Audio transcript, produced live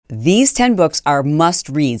These 10 books are must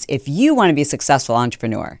reads if you want to be a successful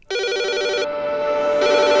entrepreneur.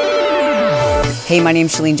 Hey, my name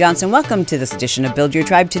is Chalene Johnson. Welcome to this edition of Build Your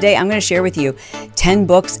Tribe. Today, I'm going to share with you 10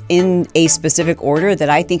 books in a specific order that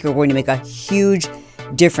I think are going to make a huge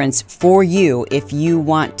difference for you if you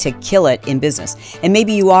want to kill it in business. And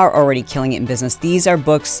maybe you are already killing it in business. These are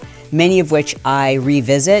books, many of which I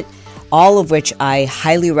revisit, all of which I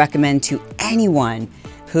highly recommend to anyone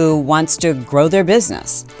who wants to grow their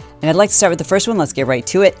business. And I'd like to start with the first one. Let's get right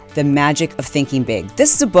to it. The Magic of Thinking Big.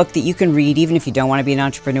 This is a book that you can read even if you don't want to be an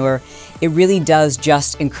entrepreneur. It really does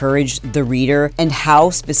just encourage the reader and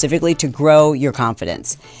how specifically to grow your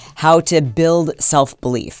confidence, how to build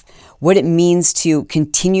self-belief, what it means to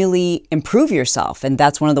continually improve yourself. And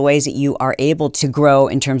that's one of the ways that you are able to grow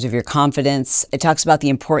in terms of your confidence. It talks about the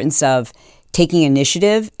importance of taking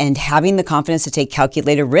initiative and having the confidence to take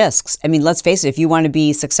calculated risks. I mean, let's face it, if you want to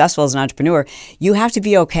be successful as an entrepreneur, you have to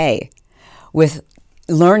be okay with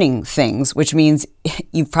learning things, which means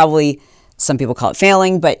you've probably, some people call it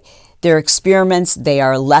failing, but they're experiments, they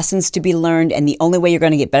are lessons to be learned, and the only way you're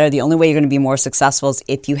going to get better, the only way you're going to be more successful is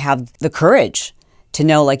if you have the courage to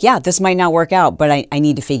know, like, yeah, this might not work out, but I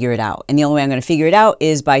need to figure it out. And the only way I'm going to figure it out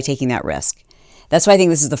is by taking that risk. That's why I think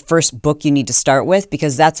this is the first book you need to start with,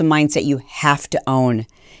 because that's a mindset you have to own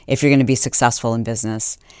if you're going to be successful in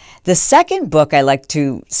business. The second book I like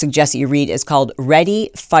to suggest that you read is called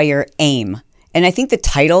Ready, Fire, Aim. And I think the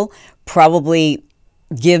title probably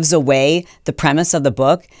gives away the premise of the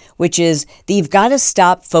book, which is that you've got to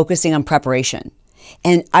stop focusing on preparation.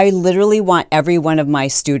 And I literally want every one of my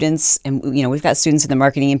students, and we've got students in the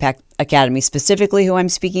Marketing Impact Academy specifically who I'm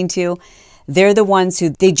speaking to. They're the ones who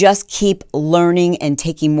they just keep learning and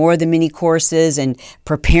taking more of the mini courses and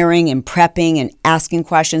preparing and prepping and asking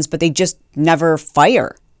questions, but they just never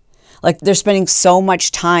fire. Like, they're spending so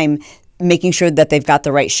much time making sure that they've got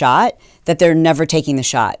the right shot that they're never taking the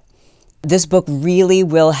shot. This book really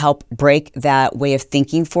will help break that way of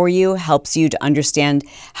thinking for you, helps you to understand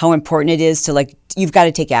how important it is to, you've got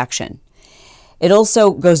to take action. It also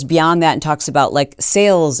goes beyond that and talks about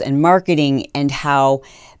sales and marketing and how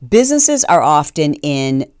businesses are often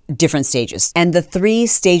in different stages. And the 3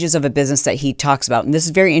 stages of a business that he talks about, and this is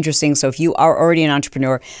very interesting. So if you are already an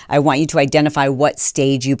entrepreneur, I want you to identify what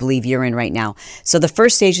stage you believe you're in right now. So the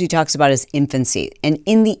first stage he talks about is infancy. And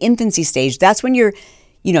in the infancy stage, that's when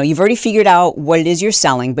you've already figured out what it is you're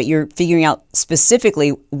selling, but you're figuring out specifically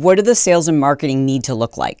what do the sales and marketing need to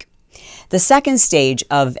look like. The second stage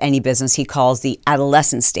of any business he calls the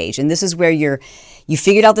adolescent stage. And this is where you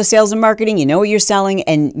figured out the sales and marketing, you know what you're selling,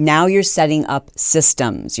 and now you're setting up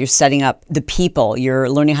systems. You're setting up the people. You're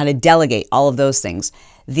learning how to delegate, all of those things.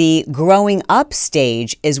 The growing up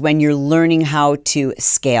stage is when you're learning how to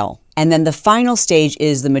scale. And then the final stage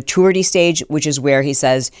is the maturity stage, which is where he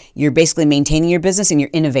says you're basically maintaining your business and you're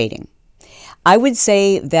innovating. I would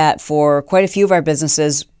say that for quite a few of our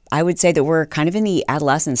businesses, I would say that we're kind of in the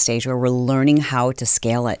adolescent stage where we're learning how to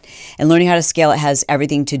scale it. And learning how to scale it has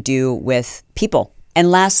everything to do with people.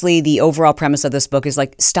 And lastly, the overall premise of this book is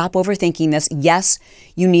stop overthinking this. Yes,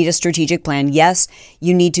 you need a strategic plan. Yes,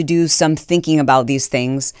 you need to do some thinking about these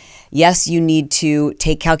things. Yes, you need to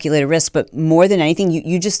take calculated risks, but more than anything,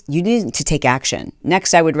 you need to take action.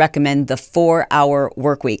 Next, I would recommend The 4-Hour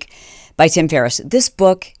Workweek by Tim Ferriss. This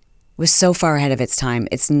book was so far ahead of its time.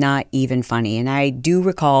 It's not even funny. And I do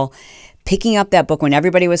recall picking up that book when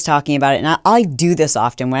everybody was talking about it. And I do this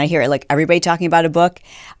often. When I hear it, everybody talking about a book,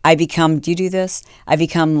 do you do this? I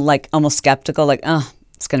become almost skeptical,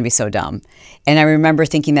 it's going to be so dumb. And I remember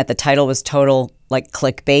thinking that the title was total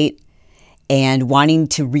clickbait and wanting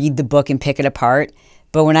to read the book and pick it apart.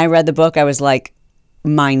 But when I read the book, I was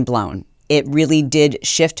mind blown. It really did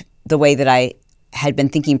shift the way that I had been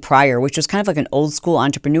thinking prior, which was kind of an old school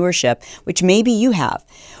entrepreneurship, which maybe you have,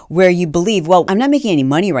 where you believe, well, I'm not making any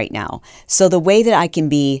money right now. So the way that I can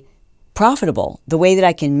be profitable, the way that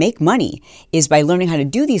I can make money is by learning how to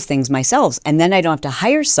do these things myself. And then I don't have to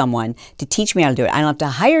hire someone to teach me how to do it. I don't have to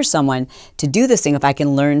hire someone to do this thing if I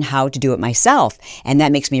can learn how to do it myself. And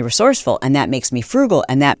that makes me resourceful, and that makes me frugal,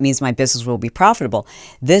 and that means my business will be profitable.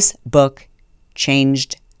 This book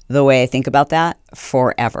changed the way I think about that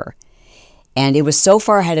forever. And it was so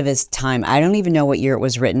far ahead of its time. I don't even know what year it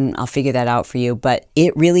was written. I'll figure that out for you. But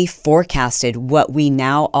it really forecasted what we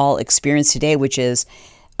now all experience today, which is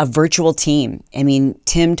a virtual team. I mean,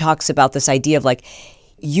 Tim talks about this idea of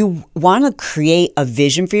you want to create a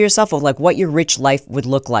vision for yourself of what your rich life would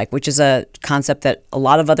look like, which is a concept that a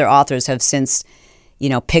lot of other authors have since,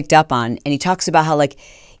 picked up on. And he talks about how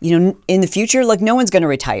In the future, like no one's going to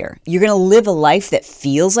retire. You're going to live a life that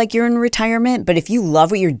feels like you're in retirement, but if you love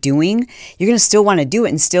what you're doing, you're going to still want to do it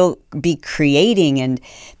and still be creating and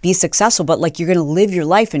be successful, but like you're going to live your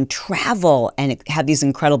life and travel and have these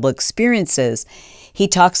incredible experiences. He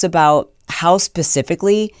talks about how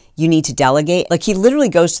specifically you need to delegate. Like he literally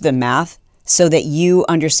goes to the math so that you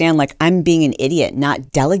understand, like, I'm being an idiot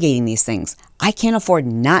not delegating these things. I can't afford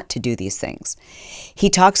not to do these things. He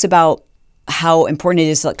talks about how important it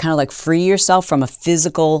is to kind of like free yourself from a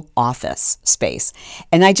physical office space.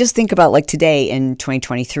 And I just think about like today in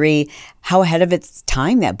 2023, how ahead of its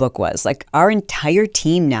time that book was. Like our entire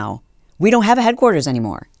team now, we don't have a headquarters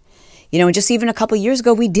anymore. And just even a couple of years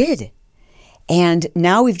ago, we did. And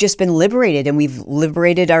now we've just been liberated, and we've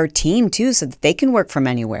liberated our team too, so that they can work from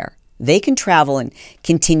anywhere. They can travel and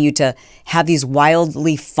continue to have these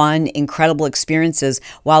wildly fun, incredible experiences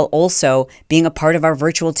while also being a part of our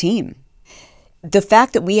virtual team. The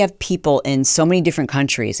fact that we have people in so many different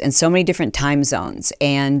countries and so many different time zones,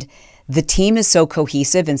 and the team is so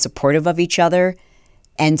cohesive and supportive of each other,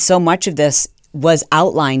 and so much of this was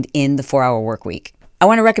outlined in the 4-Hour Work Week. I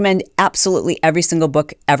want to recommend absolutely every single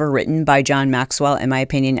book ever written by John Maxwell. In my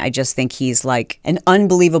opinion, I just think he's like an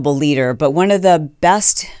unbelievable leader. But one of the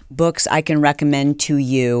best books I can recommend to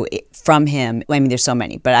you from him, there's so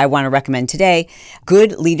many, but I want to recommend today,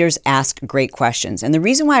 Good Leaders Ask Great Questions. And the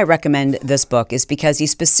reason why I recommend this book is because he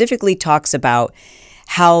specifically talks about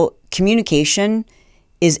how communication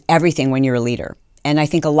is everything when you're a leader. And I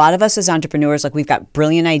think a lot of us as entrepreneurs, like we've got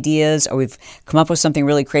brilliant ideas, or we've come up with something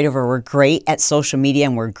really creative, or we're great at social media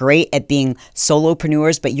and we're great at being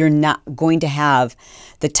solopreneurs, but you're not going to have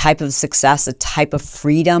the type of success, the type of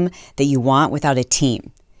freedom that you want without a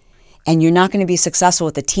team. And you're not going to be successful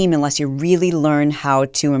with a team unless you really learn how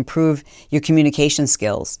to improve your communication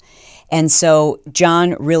skills. And so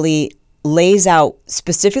John really lays out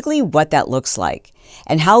specifically what that looks like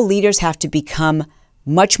and how leaders have to become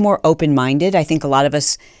much more open-minded. I think a lot of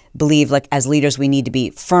us believe like as leaders, we need to be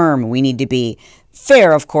firm. We need to be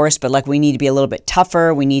fair, of course, but like we need to be a little bit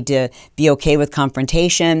tougher. We need to be okay with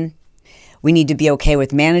confrontation. We need to be okay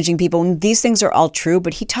with managing people. And these things are all true,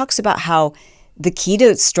 but he talks about how the key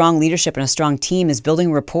to strong leadership and a strong team is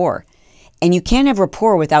building rapport. And you can't have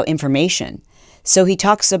rapport without information. So he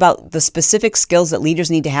talks about the specific skills that leaders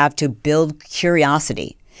need to have to build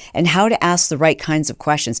curiosity, and how to ask the right kinds of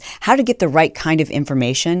questions, how to get the right kind of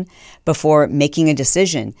information before making a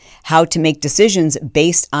decision, how to make decisions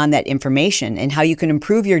based on that information, and how you can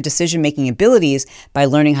improve your decision-making abilities by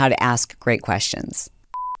learning how to ask great questions.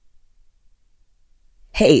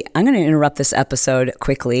 Hey, I'm going to interrupt this episode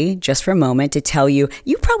quickly just for a moment to tell you,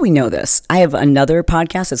 you probably know this. I have another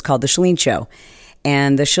podcast. It's called The Chalene Show.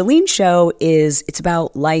 And The Chalene Show it's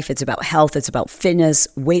about life, it's about health, it's about fitness,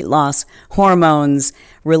 weight loss, hormones,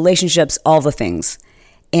 relationships, all the things.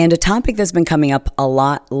 And a topic that's been coming up a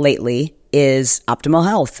lot lately is optimal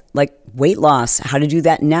health, like weight loss, how to do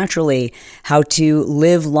that naturally, how to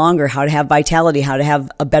live longer, how to have vitality, how to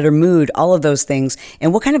have a better mood, all of those things.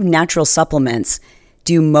 And what kind of natural supplements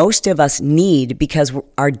do most of us need because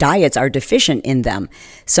our diets are deficient in them?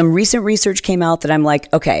 Some recent research came out that I'm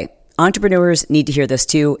like, okay, entrepreneurs need to hear this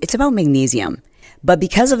too. It's about magnesium. But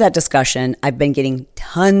because of that discussion, I've been getting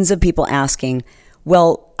tons of people asking,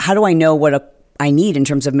 well, how do I know what I need in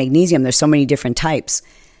terms of magnesium? There's so many different types.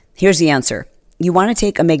 Here's the answer. You want to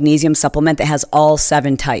take a magnesium supplement that has all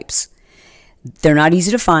 7 types. They're not easy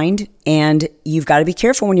to find, and you've got to be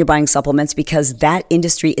careful when you're buying supplements because that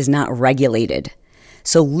industry is not regulated.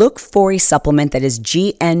 So look for a supplement that is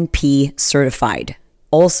GNP certified.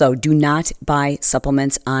 Also, do not buy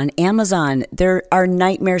supplements on Amazon. There are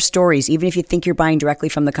nightmare stories. Even if you think you're buying directly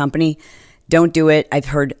from the company, don't do it. I've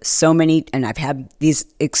heard so many, and I've had these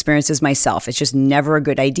experiences myself. It's just never a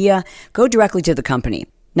good idea. Go directly to the company.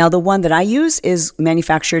 Now, the one that I use is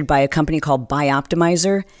manufactured by a company called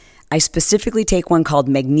Bioptimizer. I specifically take one called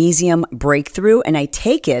Magnesium Breakthrough, and I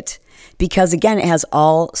take it because, again, it has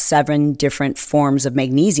all 7 different forms of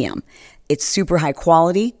magnesium. It's super high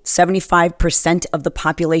quality. 75% of the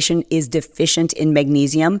population is deficient in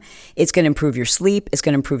magnesium. It's going to improve your sleep. It's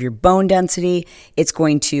going to improve your bone density. It's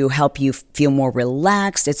going to help you feel more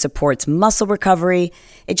relaxed. It supports muscle recovery.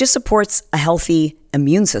 It just supports a healthy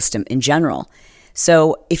immune system in general.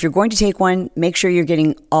 So if you're going to take one, make sure you're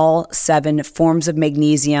getting all 7 forms of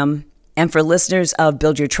magnesium. And for listeners of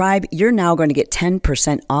Build Your Tribe, you're now going to get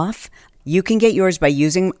 10% off. You can get yours by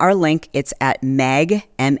using our link. It's at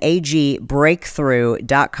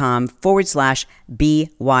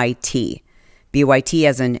magbreakthrough.com/BYT. BYT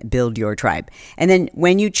as in Build Your Tribe. And then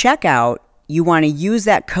when you check out, you want to use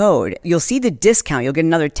that code. You'll see the discount. You'll get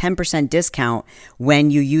another 10% discount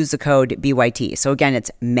when you use the code BYT. So again,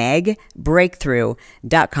 it's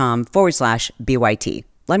megbreakthrough.com/BYT.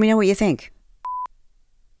 Let me know what you think.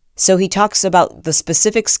 So he talks about the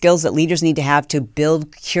specific skills that leaders need to have to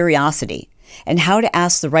build curiosity and how to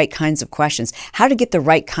ask the right kinds of questions, how to get the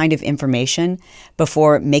right kind of information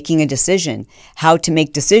before making a decision, how to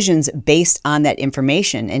make decisions based on that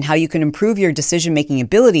information, and how you can improve your decision-making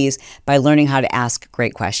abilities by learning how to ask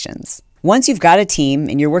great questions. Once you've got a team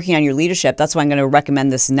and you're working on your leadership, that's why I'm going to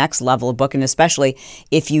recommend this next level of book. And especially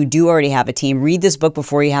if you do already have a team, read this book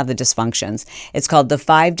before you have the dysfunctions. It's called The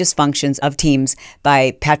 5 Dysfunctions of Teams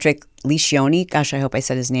by Patrick Lencioni. Gosh, I hope I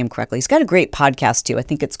said his name correctly. He's got a great podcast too. I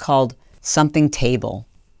think it's called Something Table.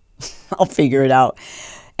 I'll figure it out.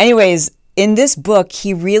 Anyways, in this book,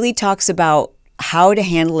 he really talks about how to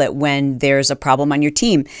handle it when there's a problem on your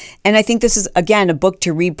team. And I think this is, again, a book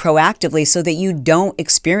to read proactively so that you don't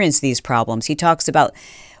experience these problems. He talks about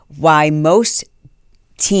why most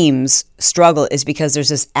teams struggle is because there's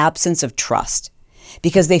this absence of trust,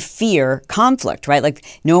 because they fear conflict, right? Like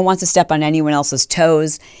no one wants to step on anyone else's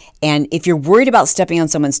toes. And if you're worried about stepping on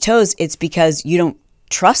someone's toes, it's because you don't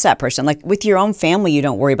trust that person. Like with your own family, you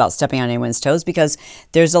don't worry about stepping on anyone's toes because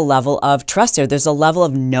there's a level of trust there. There's a level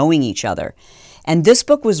of knowing each other. And this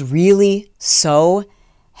book was really so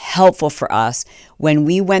helpful for us when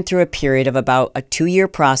we went through a period of about a 2-year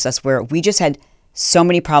process where we just had so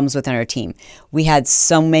many problems within our team. We had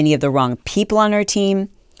so many of the wrong people on our team.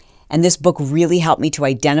 And this book really helped me to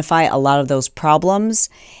identify a lot of those problems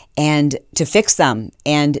and to fix them.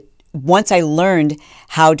 And once I learned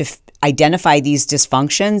how to identify these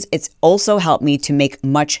dysfunctions, it's also helped me to make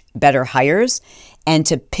much better hires and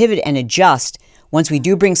to pivot and adjust once we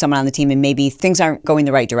do bring someone on the team and maybe things aren't going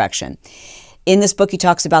the right direction. In this book, he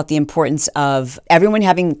talks about the importance of everyone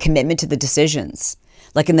having commitment to the decisions,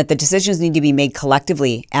 like in that the decisions need to be made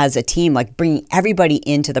collectively as a team, like bringing everybody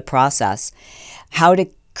into the process, how to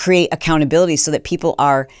create accountability so that people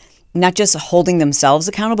are not just holding themselves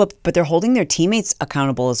accountable, but they're holding their teammates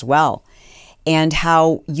accountable as well. And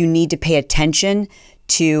how you need to pay attention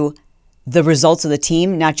to the results of the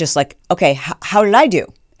team, not just like, okay, how did I do?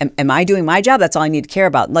 Am I doing my job? That's all I need to care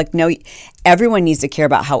about. Like, no, everyone needs to care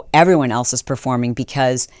about how everyone else is performing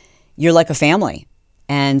because you're like a family.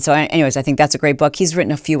 And so anyways, I think that's a great book. He's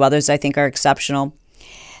written a few others I think are exceptional.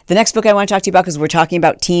 The next book I want to talk to you about, because we're talking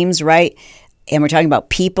about teams, right? And we're talking about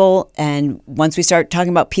people. And once we start talking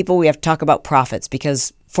about people, we have to talk about profits,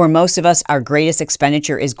 because for most of us, our greatest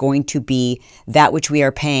expenditure is going to be that which we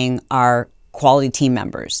are paying our quality team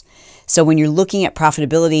members. So when you're looking at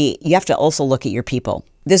profitability, you have to also look at your people.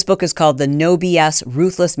 This book is called The No BS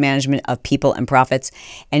Ruthless Management of People and Profits,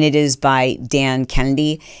 and it is by Dan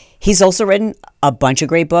Kennedy. He's also written a bunch of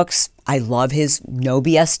great books. I love his no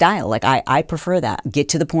BS style. Like I prefer that. Get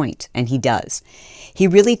to the point, and he does. He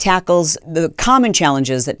really tackles the common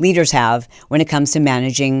challenges that leaders have when it comes to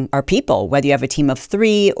managing our people, whether you have a team of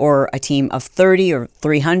 3 or a team of 30 or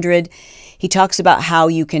 300. He talks about how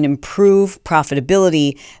you can improve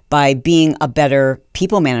profitability by being a better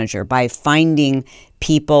people manager, by finding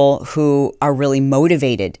people who are really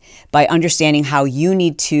motivated, by understanding how you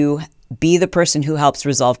need to be the person who helps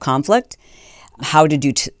resolve conflict, how to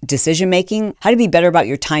do decision making, how to be better about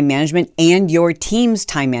your time management and your team's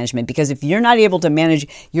time management. Because if you're not able to manage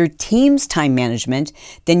your team's time management,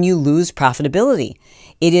 then you lose profitability.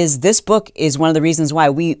 This book is one of the reasons why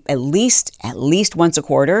we at least once a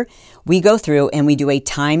quarter, we go through and we do a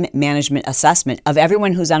time management assessment of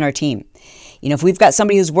everyone who's on our team. You know, if we've got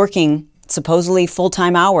somebody who's working supposedly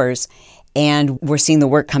full-time hours and we're seeing the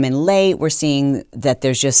work come in late, we're seeing that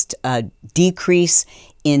there's just a decrease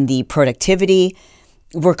in the productivity,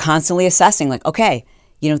 we're constantly assessing like, okay,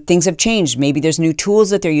 things have changed. Maybe there's new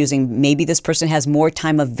tools that they're using. Maybe this person has more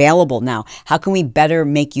time available now. How can we better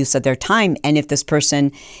make use of their time? And if this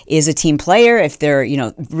person is a team player, if they're,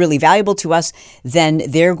 really valuable to us, then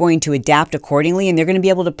they're going to adapt accordingly and they're going to be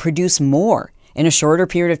able to produce more in a shorter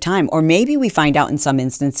period of time. Or maybe we find out in some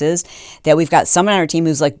instances that we've got someone on our team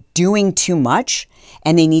who's like doing too much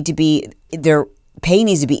and their pay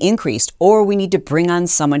needs to be increased, or we need to bring on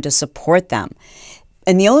someone to support them.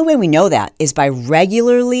 And the only way we know that is by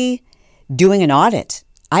regularly doing an audit.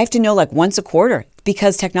 I have to know like once a quarter,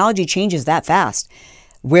 because technology changes that fast.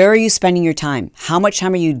 Where are you spending your time? How much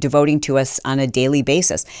time are you devoting to us on a daily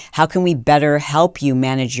basis? How can we better help you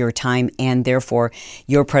manage your time and therefore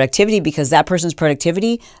your productivity? Because that person's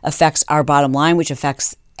productivity affects our bottom line, which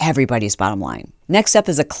affects everybody's bottom line. Next up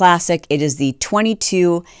is a classic. It is the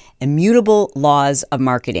 22 Immutable Laws of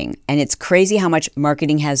Marketing. And it's crazy how much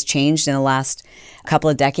marketing has changed in the last couple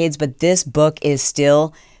of decades, but this book is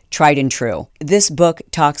still tried and true. This book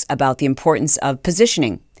talks about the importance of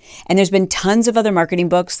positioning. And there's been tons of other marketing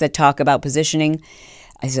books that talk about positioning.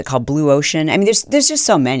 Is it called Blue Ocean? I mean, there's just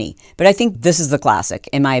so many, but I think this is the classic,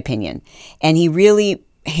 in my opinion. And he really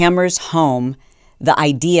hammers home the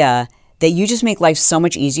idea that you just make life so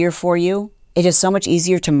much easier for you. It is so much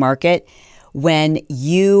easier to market when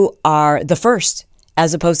you are the first,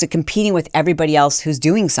 as opposed to competing with everybody else who's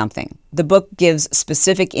doing something. The book gives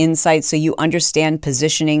specific insights so you understand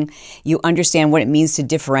positioning, you understand what it means to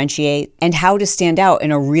differentiate, and how to stand out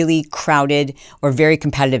in a really crowded or very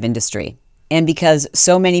competitive industry. And because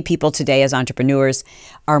so many people today as entrepreneurs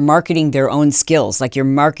are marketing their own skills, like you're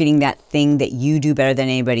marketing that thing that you do better than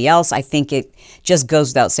anybody else, I think it just goes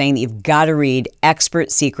without saying that you've got to read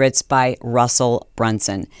Expert Secrets by Russell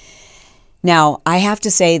Brunson. Now, I have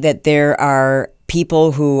to say that there are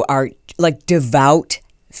people who are like devout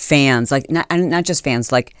fans, like not just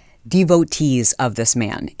fans, like devotees of this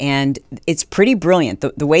man. And it's pretty brilliant.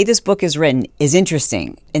 The way this book is written is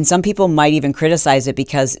interesting. And some people might even criticize it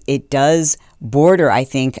because it does border, I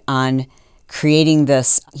think, on creating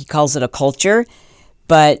this, he calls it a culture,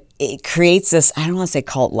 but it creates this, I don't want to say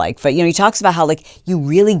cult-like, but he talks about how like you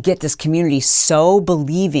really get this community so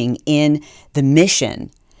believing in the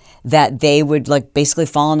mission that they would like basically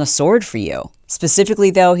fall on a sword for you.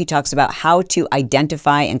 Specifically, though, he talks about how to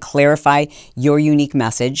identify and clarify your unique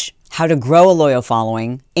message, how to grow a loyal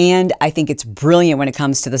following, and I think it's brilliant when it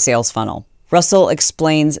comes to the sales funnel. Russell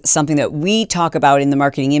explains something that we talk about in the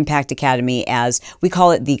Marketing Impact Academy as, we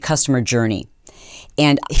call it the customer journey,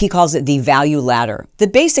 and he calls it the value ladder. The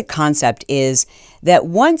basic concept is that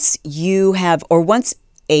once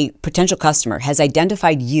a potential customer has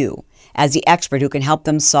identified you as the expert who can help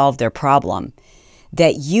them solve their problem,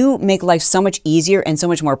 that you make life so much easier and so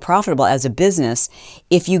much more profitable as a business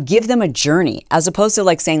if you give them a journey, as opposed to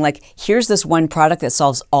like saying like, here's this one product that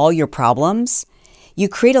solves all your problems. You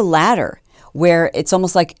create a ladder where it's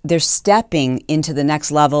almost like they're stepping into the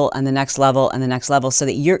next level and the next level and the next level so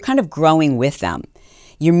that you're kind of growing with them.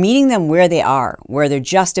 You're meeting them where they are, where they're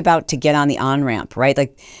just about to get on the on-ramp, right?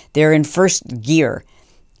 Like they're in first gear.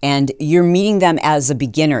 And you're meeting them as a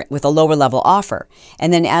beginner with a lower level offer.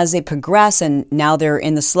 And then as they progress and now they're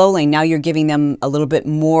in the slow lane, now you're giving them a little bit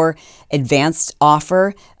more advanced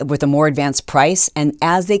offer with a more advanced price. And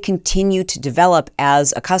as they continue to develop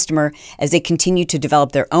as a customer, as they continue to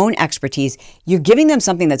develop their own expertise, you're giving them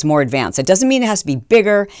something that's more advanced. It doesn't mean it has to be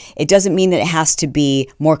bigger. It doesn't mean that it has to be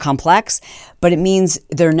more complex, but it means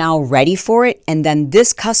they're now ready for it. And then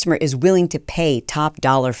this customer is willing to pay top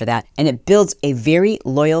dollar for that. And it builds a very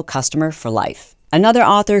loyal customer for life. Another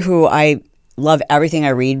author who I love everything I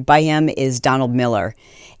read by him is Donald Miller.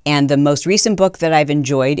 And the most recent book that I've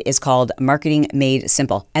enjoyed is called Marketing Made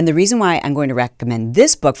Simple. And the reason why I'm going to recommend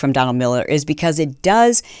this book from Donald Miller is because it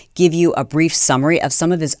does give you a brief summary of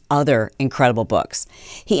some of his other incredible books.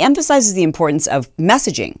 He emphasizes the importance of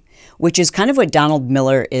messaging, which is kind of what Donald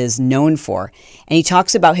Miller is known for. And he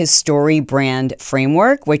talks about his story brand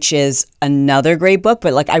framework, which is another great book.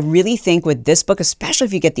 But like I really think with this book, especially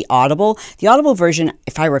if you get the Audible version,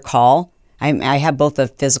 if I recall, I have both the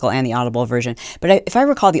physical and the Audible version. But if I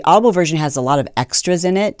recall, the Audible version has a lot of extras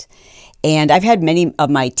in it. And I've had many of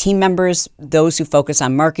my team members, those who focus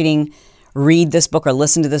on marketing, read this book or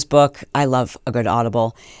listen to this book. I love a good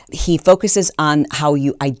Audible. He focuses on how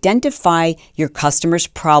you identify your customer's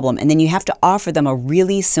problem, and then you have to offer them a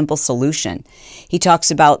really simple solution. He talks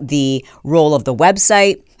about the role of the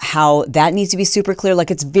website, how that needs to be super clear. Like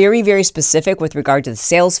it's very, very specific with regard to the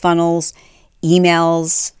sales funnels,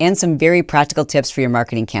 emails, and some very practical tips for your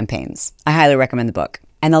marketing campaigns. I highly recommend the book.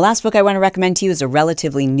 And the last book I want to recommend to you is a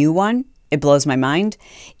relatively new one. It blows my mind.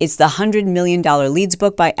 It's the $100 Million Leads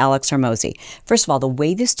book by Alex Hormozi. First of all, the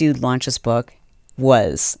way this dude launched this book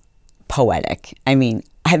was poetic. I mean,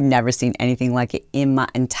 I've never seen anything like it in my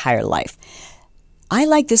entire life. I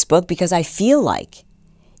like this book because I feel like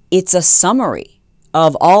it's a summary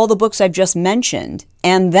of all the books I've just mentioned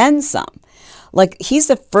and then some. Like he's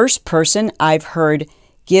the first person I've heard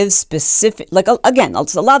give specific, like again,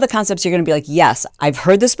 a lot of the concepts you're going to be like, yes, I've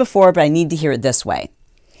heard this before, but I need to hear it this way.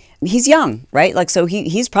 He's young, right? Like, so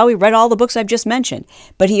he's probably read all the books I've just mentioned,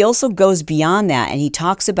 but he also goes beyond that. And he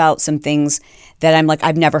talks about some things that I'm like,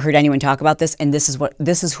 I've never heard anyone talk about this. And this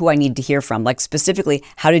is who I need to hear from, like specifically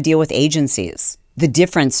how to deal with agencies. the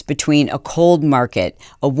difference between a cold market,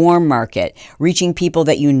 a warm market, reaching people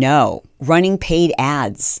that you know, running paid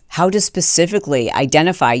ads, how to specifically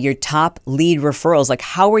identify your top lead referrals, like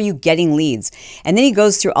how are you getting leads? And then he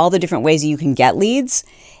goes through all the different ways that you can get leads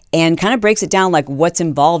and kind of breaks it down like what's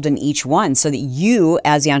involved in each one so that you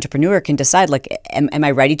as the entrepreneur can decide like, am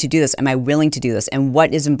I ready to do this? Am I willing to do this? And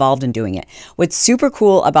what is involved in doing it? What's super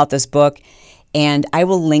cool about this book, and I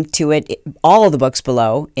will link to it, all of the books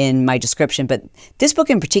below in my description, but this book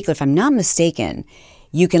in particular, if I'm not mistaken,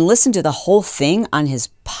 you can listen to the whole thing on his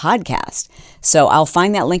podcast. So I'll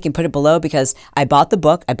find that link and put it below because I bought the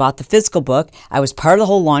book, I bought the physical book, I was part of the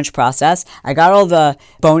whole launch process, I got all the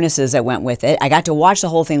bonuses that went with it, I got to watch the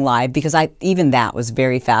whole thing live because even that was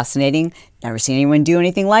very fascinating. Never seen anyone do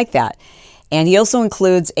anything like that. And he also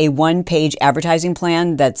includes a one-page advertising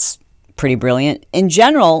plan that's pretty brilliant. In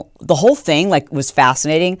general, the whole thing was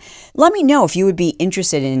fascinating. Let me know if you would be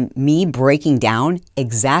interested in me breaking down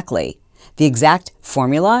exactly the exact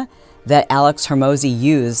formula that Alex Hormozi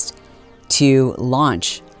used to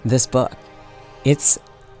launch this book. It's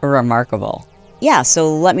remarkable. Yeah,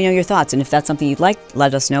 so let me know your thoughts. And if that's something you'd like,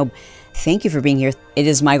 let us know. Thank you for being here. It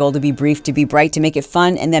is my goal to be brief, to be bright, to make it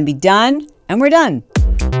fun, and then be done. And we're done.